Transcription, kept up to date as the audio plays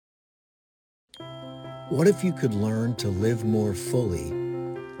What if you could learn to live more fully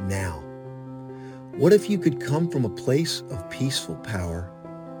now? What if you could come from a place of peaceful power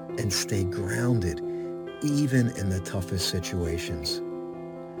and stay grounded even in the toughest situations?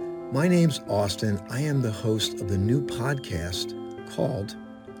 My name's Austin. I am the host of the new podcast called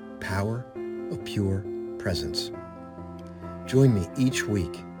Power of Pure Presence. Join me each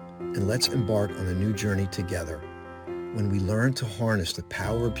week and let's embark on a new journey together when we learn to harness the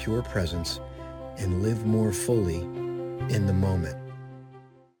power of pure presence and live more fully in the moment.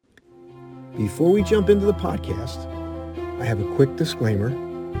 Before we jump into the podcast, I have a quick disclaimer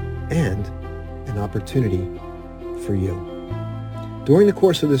and an opportunity for you. During the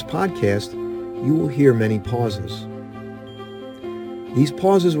course of this podcast, you will hear many pauses. These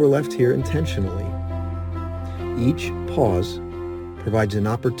pauses were left here intentionally. Each pause provides an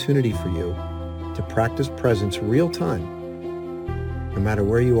opportunity for you to practice presence real time, no matter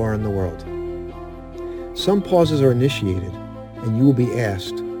where you are in the world. Some pauses are initiated, and you will be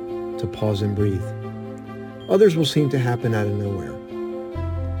asked to pause and breathe. Others will seem to happen out of nowhere.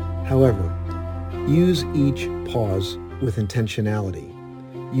 However, use each pause with intentionality.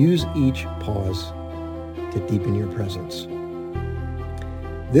 Use each pause to deepen your presence.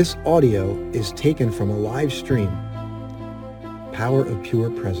 This audio is taken from a live stream, Power of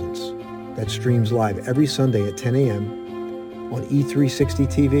Pure Presence, that streams live every Sunday at 10 a.m. on E37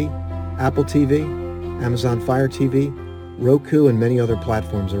 TV, Apple TV, Amazon Fire TV, Roku, and many other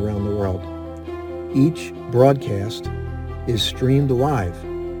platforms around the world. Each broadcast is streamed live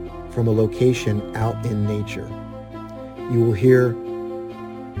from a location out in nature. You will hear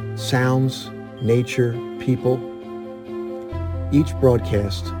sounds, nature, people. Each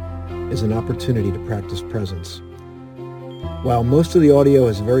broadcast is an opportunity to practice presence. While most of the audio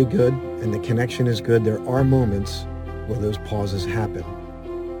is very good and the connection is good, there are moments where those pauses happen.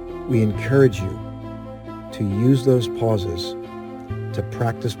 We encourage you to use those pauses to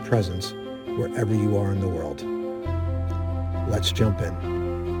practice presence wherever you are in the world. Let's jump in.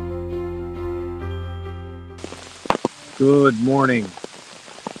 Good morning.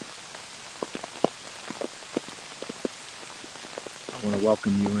 I want to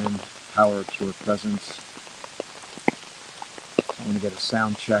welcome you in Power of Pure Presence. I want to get a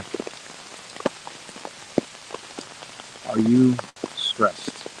sound check. Are you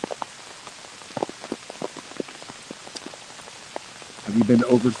stressed? Have you been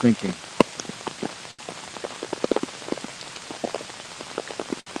overthinking?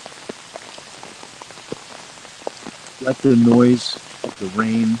 Let the noise of the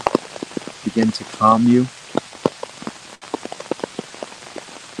rain begin to calm you.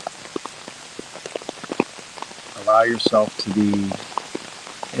 Allow yourself to be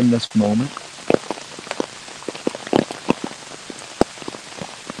in this moment.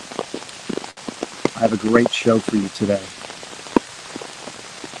 I have a great show for you today.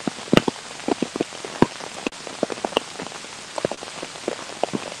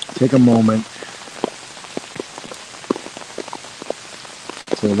 Take a moment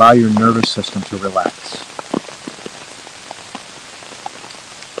to allow your nervous system to relax.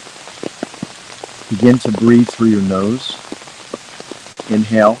 Begin to breathe through your nose.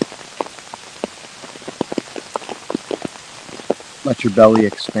 Inhale. Let your belly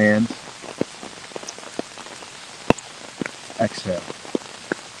expand. Exhale.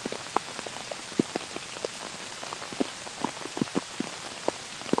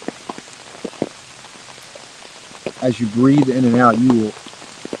 As you breathe in and out, you will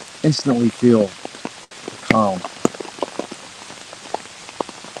instantly feel calm.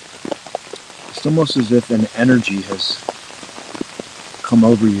 It's almost as if an energy has come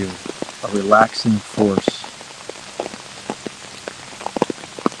over you, a relaxing force.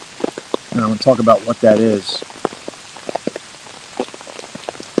 And I want to talk about what that is.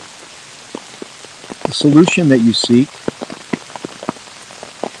 The solution that you seek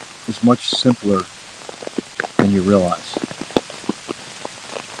is much simpler than you realize.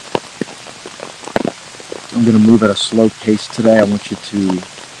 I'm going to move at a slow pace today. I want you to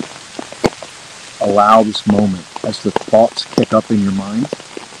allow this moment as the thoughts kick up in your mind.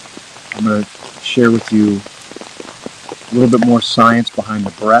 I'm going to share with you a little bit more science behind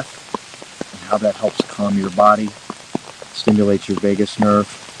the breath and how that helps calm your body, stimulate your vagus nerve.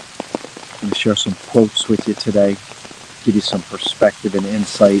 I'm going to share some quotes with you today, give you some perspective and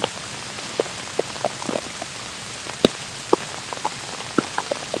insight.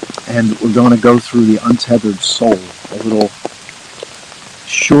 And we're going to go through the Untethered Soul, a little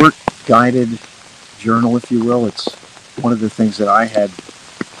short, guided journal, if you will. It's one of the things that I had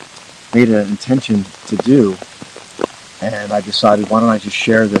made an intention to do, and I decided, why don't I just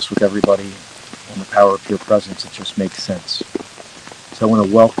share this with everybody on the power of pure presence. It just makes sense. So I want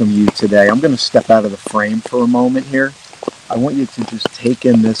to welcome you today. I'm going to step out of the frame for a moment here. I want you to just take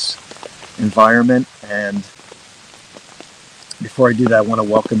in this environment, and before I do that, I want to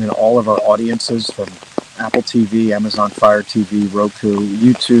welcome in all of our audiences from Apple TV, Amazon Fire TV, Roku,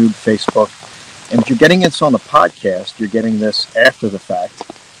 YouTube, Facebook. And if you're getting this on the podcast, you're getting this after the fact.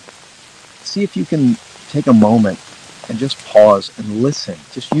 See if you can take a moment and just pause and listen.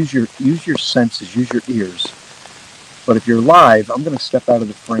 Just use your senses, use your ears. But if you're live, I'm going to step out of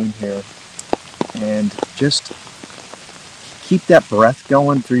the frame here and just keep that breath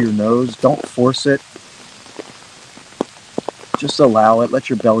going through your nose. Don't force it. Just allow it. Let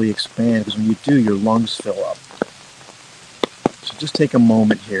your belly expand, because when you do, your lungs fill up. So just take a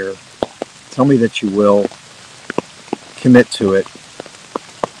moment here. Tell me that you will commit to it,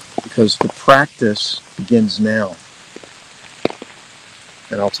 because the practice begins now.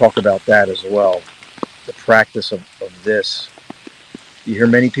 And I'll talk about that as well. The practice of this. You hear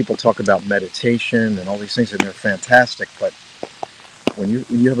many people talk about meditation and all these things, and they're fantastic, but when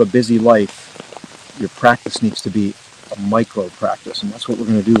you have a busy life, your practice needs to be a micro practice, and that's what we're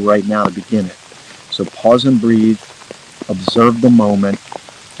going to do right now to begin it. So pause and breathe, observe the moment,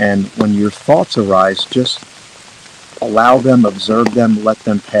 and when your thoughts arise, just allow them, observe them, let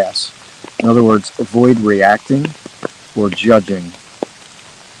them pass. In other words, avoid reacting or judging.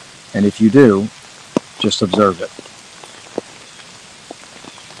 And if you do, just observe it.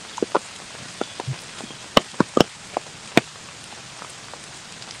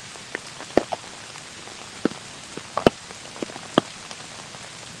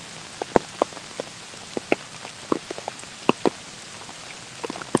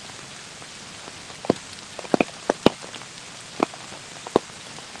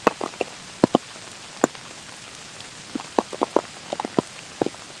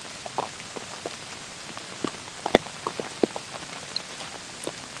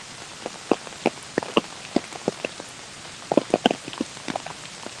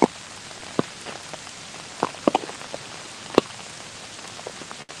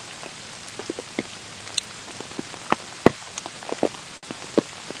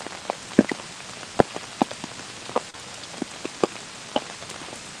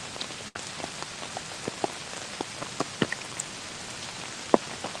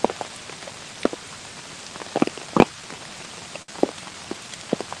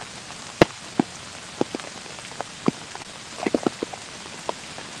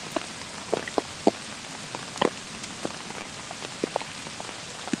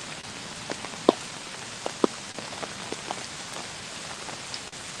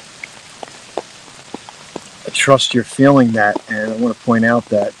 Trust you're feeling that, and I want to point out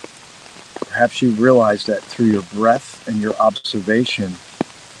that perhaps you realize that through your breath and your observation,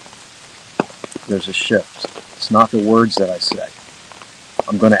 there's a shift. It's not the words that I say.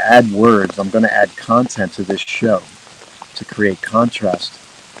 I'm going to add words, I'm going to add content to this show to create contrast,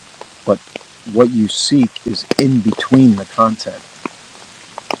 but what you seek is in between the content.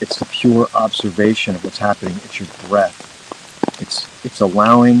 It's the pure observation of what's happening. It's your breath. It's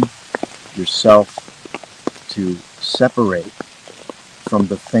allowing yourself to separate from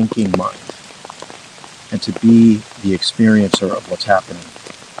the thinking mind and to be the experiencer of what's happening,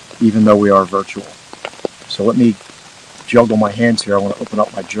 even though we are virtual. So let me juggle my hands here. I want to open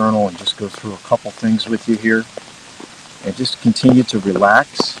up my journal and just go through a couple things with you here, and just continue to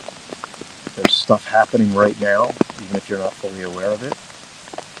relax. There's stuff happening right now, even if you're not fully aware of it,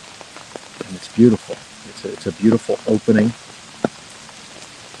 and it's beautiful. It's a beautiful opening.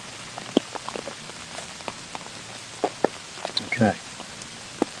 Okay.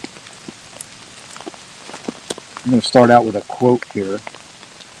 I'm going to start out with a quote here.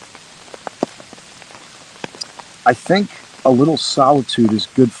 I think a little solitude is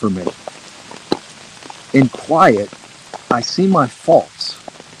good for me. In quiet, I see my faults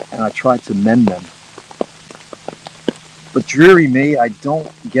and I try to mend them. But dreary me, I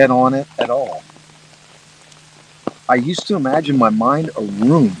don't get on it at all. I used to imagine my mind a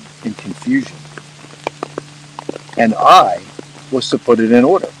room in confusion, and I was to put it in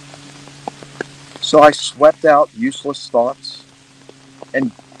order. So I swept out useless thoughts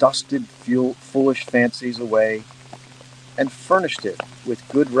and dusted foolish fancies away and furnished it with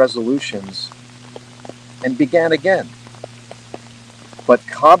good resolutions and began again. But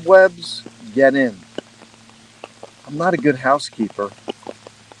cobwebs get in. I'm not a good housekeeper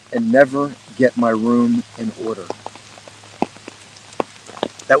and never get my room in order.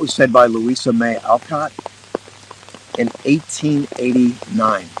 That was said by Louisa May Alcott in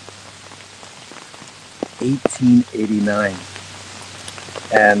 1889. 1889.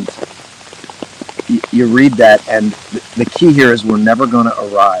 And you read that, and the key here is we're never going to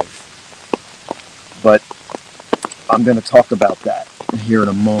arrive. But I'm going to talk about that here in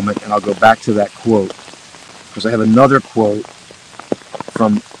a moment, and I'll go back to that quote, because I have another quote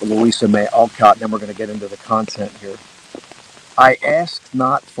from Louisa May Alcott, and then we're going to get into the content here. I ask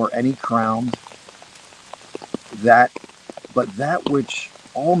not for any crown, but that which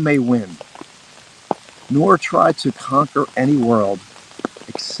all may win, nor try to conquer any world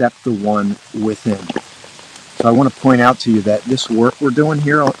except the one within. So I want to point out to you that this work we're doing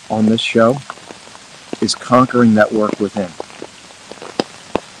here on this show is conquering that work within.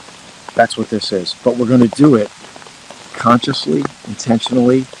 That's what this is. But we're going to do it consciously,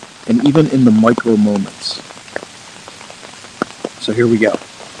 intentionally, and even in the micro moments. So here we go.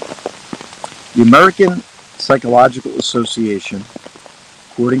 The American Psychological Association,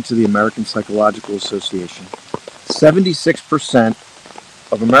 according to the American Psychological Association, 76%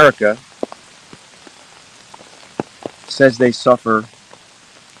 of America says they suffer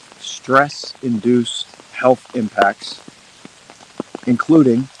stress-induced health impacts,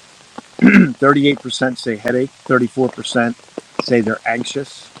 including 38% say headache, 34% say they're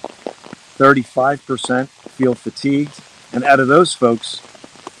anxious, 35% feel fatigued, and out of those folks,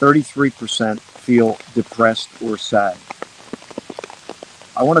 33% feel depressed or sad.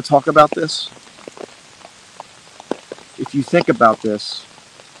 I want to talk about this. If you think about this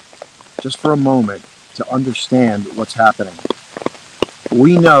just for a moment to understand what's happening,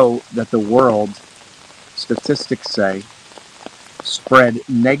 we know that the world, statistics say, spread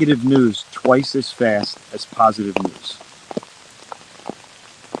negative news twice as fast as positive news.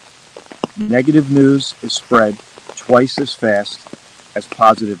 Negative news is spread twice as fast as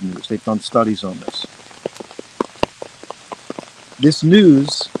positive news. They've done studies on this. This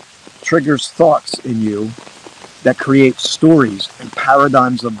news triggers thoughts in you that create stories and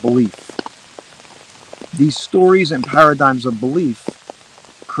paradigms of belief. These stories and paradigms of belief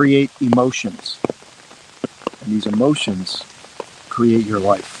create emotions. And these emotions create your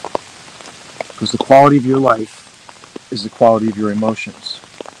life. Because the quality of your life is the quality of your emotions.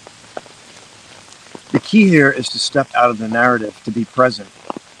 The key here is to step out of the narrative, to be present.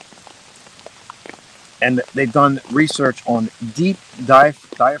 And they've done research on deep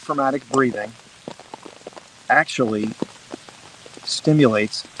diaphragmatic breathing actually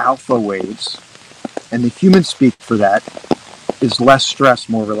stimulates alpha waves, and the human speak for that is less stress,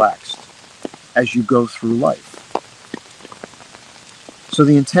 more relaxed as you go through life. So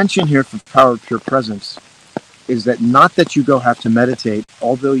the intention here for Power of Pure Presence is that not that you go have to meditate,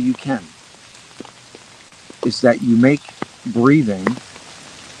 although you can, is that you make breathing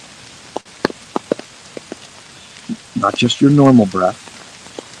not just your normal breath,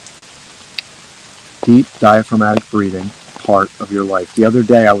 deep diaphragmatic breathing part of your life. The other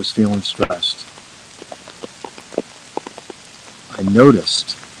day I was feeling stressed. I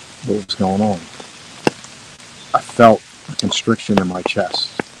noticed what was going on. I felt a constriction in my chest,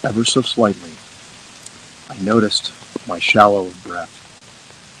 ever so slightly. I noticed my shallow breath.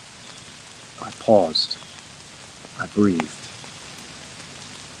 I paused. I breathed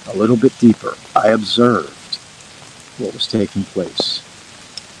a little bit deeper. I observed what was taking place.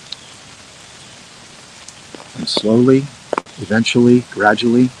 And slowly, eventually,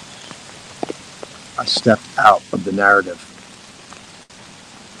 gradually, I stepped out of the narrative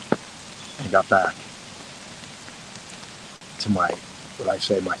and got back to my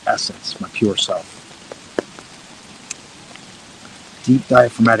essence, my pure self. Deep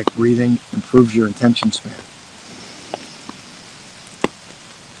diaphragmatic breathing improves your attention span,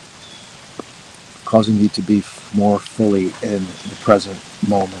 causing you to be more fully in the present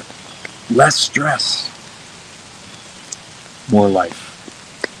moment. Less stress, more life.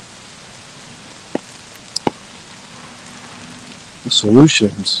 The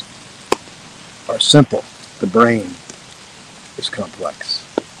solutions are simple. The brain is complex.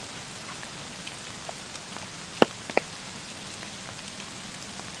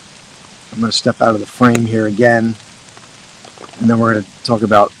 I'm going to step out of the frame here again, and then we're going to talk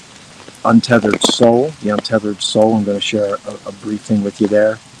about untethered soul. The untethered soul, I'm going to share a brief thing with you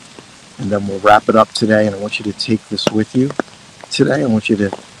there, and then we'll wrap it up today. And I want you to take this with you today. I want you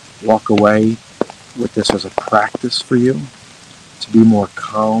to walk away with this as a practice for you to be more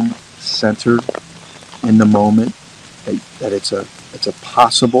calm, centered in the moment. That it's a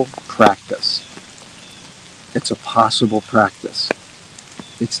possible practice. It's a possible practice.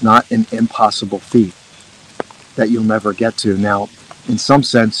 It's not an impossible feat that you'll never get to. Now, in some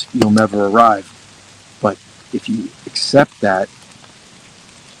sense, you'll never arrive. But if you accept that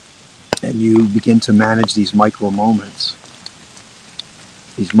and you begin to manage these micro moments,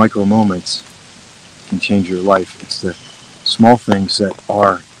 can change your life. It's the small things that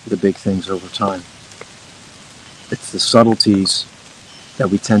are the big things over time. It's the subtleties that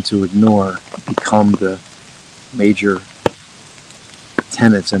we tend to ignore become the major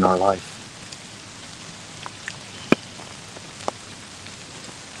tenets in our life.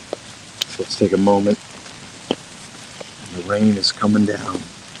 So let's take a moment. The rain is coming down.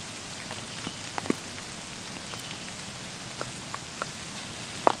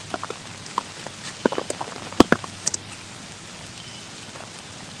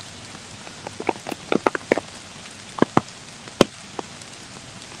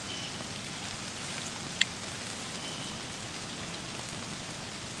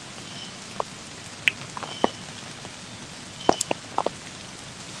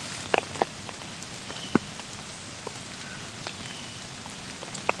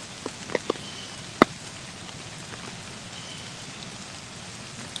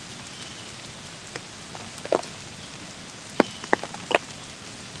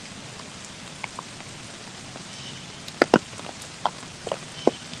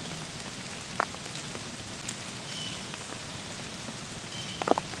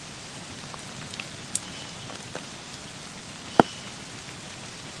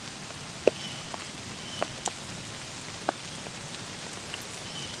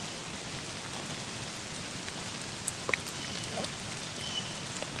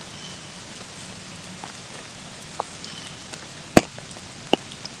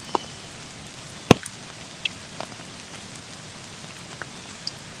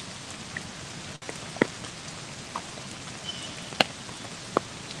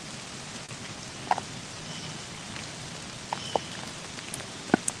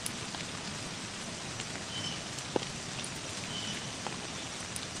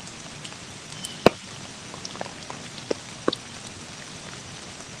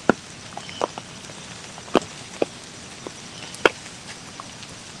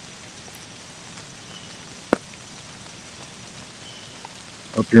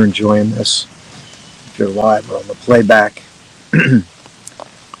 Hope you're enjoying this. If you're live or on the playback, let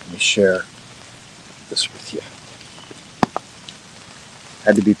me share this with you.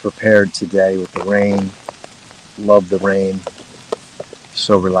 Had to be prepared today with the rain. Love the rain.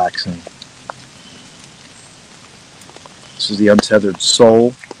 So relaxing. This is The Untethered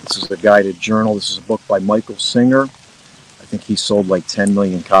Soul. This is a guided journal. This is a book by Michael Singer. I think he sold like 10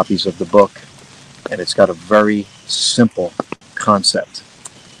 million copies of the book. And it's got a very simple concept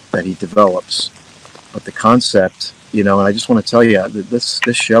that he develops. But the concept, and I just want to tell you, this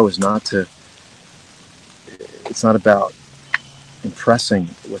show is it's not about impressing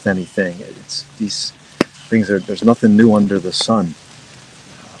with anything. It's these things there's nothing new under the sun.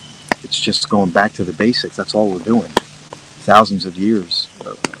 It's just going back to the basics. That's all we're doing. Thousands of years,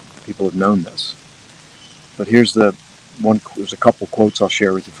 people have known this. But there's a couple quotes I'll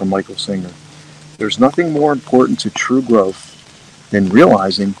share with you from Michael Singer. There's nothing more important to true growth than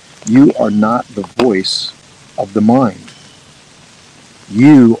realizing you are not the voice of the mind.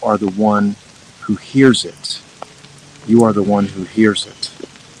 You are the one who hears it. You are the one who hears it.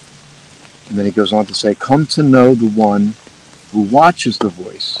 And then he goes on to say, come to know the one who watches the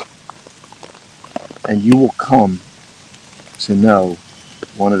voice, and you will come to know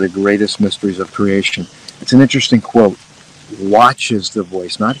one of the greatest mysteries of creation. It's an interesting quote. Watches the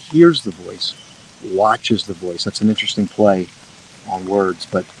voice, not hears the voice. Watches the voice. That's an interesting play on words,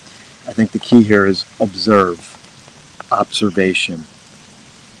 but I think the key here is observe, observation,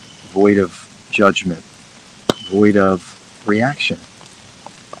 void of judgment, void of reaction.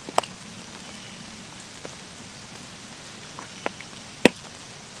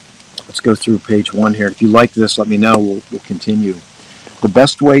 Let's go through page 1 here. If you like this, let me know. We'll continue. The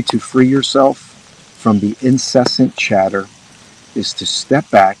best way to free yourself from the incessant chatter is to step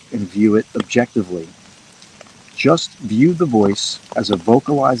back and view it objectively. Just view the voice as a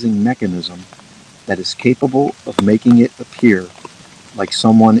vocalizing mechanism that is capable of making it appear like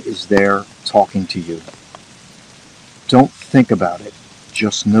someone is there talking to you. Don't think about it,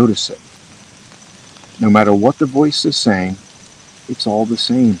 just notice it. No matter what the voice is saying, it's all the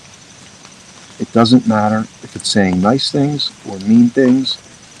same. It doesn't matter if it's saying nice things or mean things,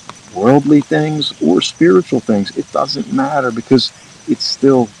 worldly things or spiritual things. It doesn't matter because it's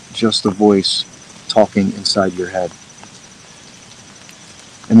still just a voice talking inside your head.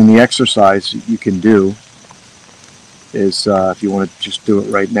 And then the exercise you can do is, if you want to just do it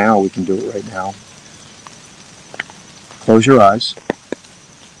right now, we can do it right now. Close your eyes.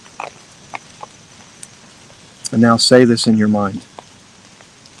 And now say this in your mind.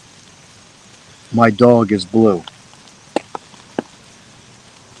 My dog is blue.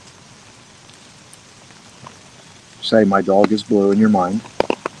 say, my dog is blue in your mind.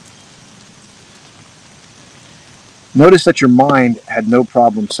 Notice that your mind had no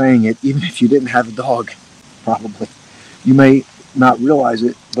problem saying it, even if you didn't have a dog, probably. You may not realize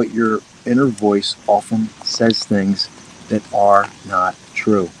it, but your inner voice often says things that are not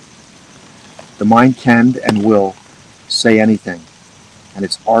true. The mind can and will say anything, and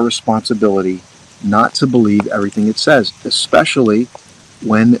it's our responsibility not to believe everything it says, especially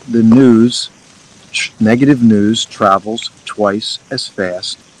when the news, negative news, travels twice as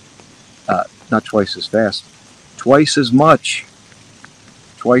fast, not twice as fast, twice as much.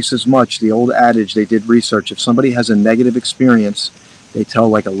 The old adage, they did research, if somebody has a negative experience, they tell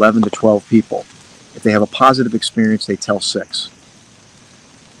like 11 to 12 people. If they have a positive experience, they tell 6.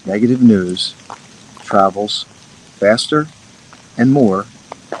 Negative news travels faster and more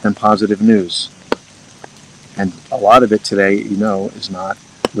than positive news. And a lot of it today, is not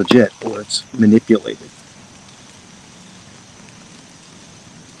legit, or it's manipulated.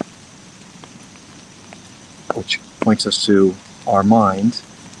 Which points us to our mind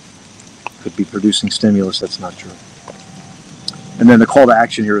could be producing stimulus that's not true. And then the call to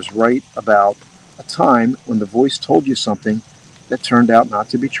action here is write about a time when the voice told you something that turned out not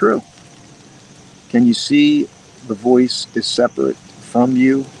to be true. Can you see the voice is separate from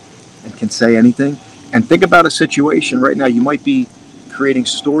you and can say anything? And think about a situation right now. You might be creating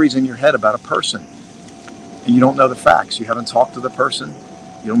stories in your head about a person, and you don't know the facts. You haven't talked to the person.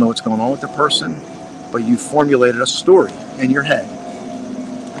 You don't know what's going on with the person, but you formulated a story in your head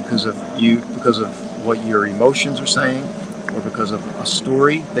because of what your emotions are saying, or because of a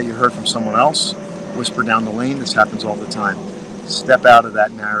story that you heard from someone else, whisper down the lane. This happens all the time. Step out of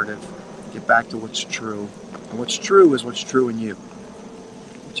that narrative, get back to what's true. And what's true is what's true in you,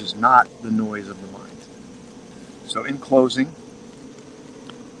 which is not the noise of the mind. So in closing,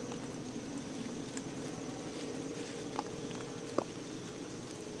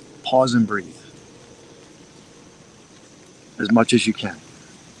 pause and breathe as much as you can.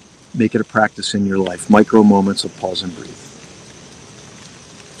 Make it a practice in your life. Micro moments of pause and breathe.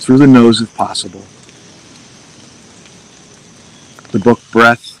 Through the nose if possible. The book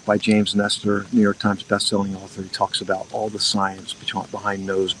Breath by James Nestor, New York Times bestselling author, he talks about all the science behind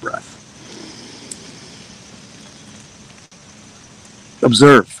nose breath.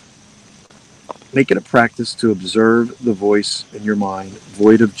 Observe. Make it a practice to observe the voice in your mind,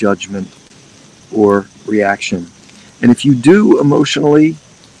 void of judgment or reaction. And if you do emotionally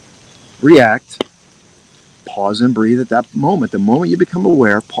react, pause and breathe at that moment. The moment you become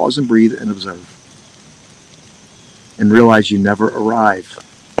aware, pause and breathe and observe. And realize you never arrive.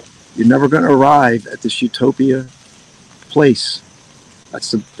 You're never going to arrive at this utopia place.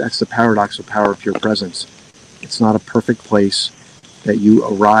 That's the paradox of power of pure presence. It's not a perfect place that you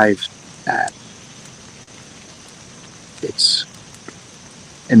arrive at. It's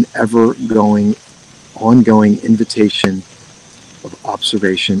an ever-going, ongoing invitation of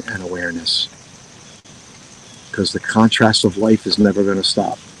observation and awareness. Because the contrast of life is never going to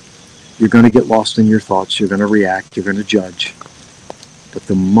stop. You're going to get lost in your thoughts. You're going to react. You're going to judge. But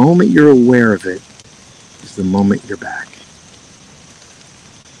the moment you're aware of it is the moment you're back.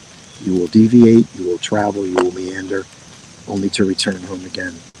 You will deviate. You will travel. You will meander, only to return home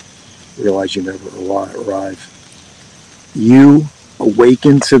again. Realize you never arrive. You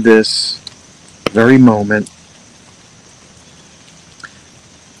awaken to this very moment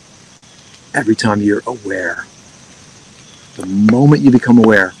every time you're aware. The moment you become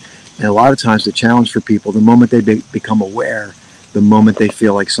aware, and a lot of times the challenge for people, the moment they become aware, the moment they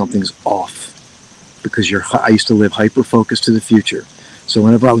feel like something's off, because I used to live hyper-focused to the future. So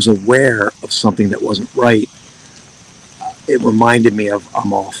whenever I was aware of something that wasn't right, it reminded me of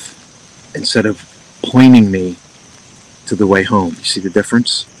I'm off, instead of pointing me to the way home. You see the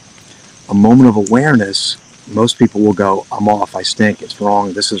difference? A moment of awareness, most people will go, I'm off, I stink, it's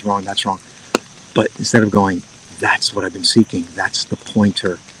wrong, this is wrong, that's wrong. But instead of going, that's what I've been seeking, that's the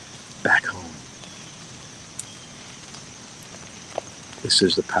pointer back home. This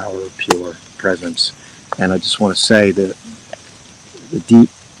is the power of pure presence. And I just want to say that the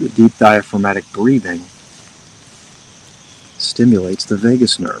deep diaphragmatic breathing stimulates the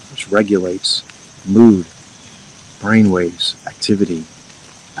vagus nerve, which regulates mood, brain waves, activity,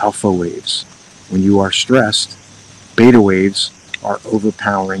 alpha waves. When you are stressed, beta waves are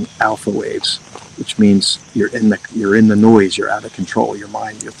overpowering alpha waves, which means you're in the noise, you're out of control, your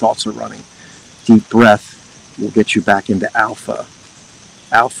mind, your thoughts are running. Deep breath will get you back into alpha.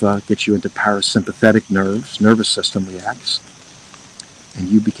 Alpha gets you into parasympathetic nervous system reacts, and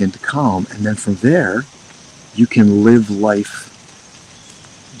you begin to calm. And then from there, you can live life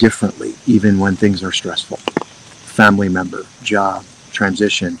differently, even when things are stressful. family member, job,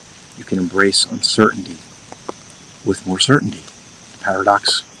 transition, you can embrace uncertainty with more certainty.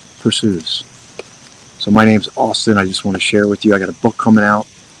 Paradox pursues. So my name's Austin. I just want to share with you, I got a book coming out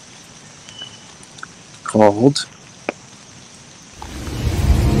called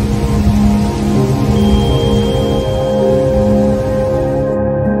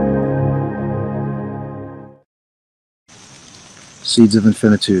Seeds of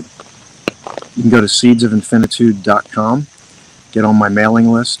Infinitude. You can go to seedsofinfinitude.com, get on my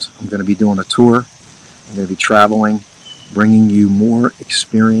mailing list. I'm going to be doing a tour. I'm going to be traveling, bringing you more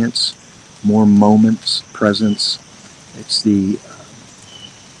experience, more moments, presence. It's the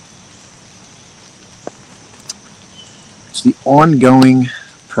ongoing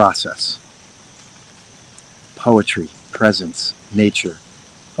process. Poetry, presence, nature,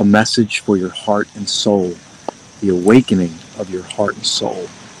 a message for your heart and soul, the awakening of your heart and soul,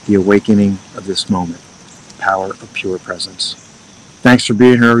 the awakening of this moment, power of pure presence. Thanks for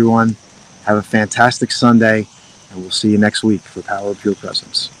being here, everyone. Have a fantastic Sunday, and we'll see you next week for Power of Pure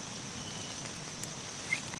Presence.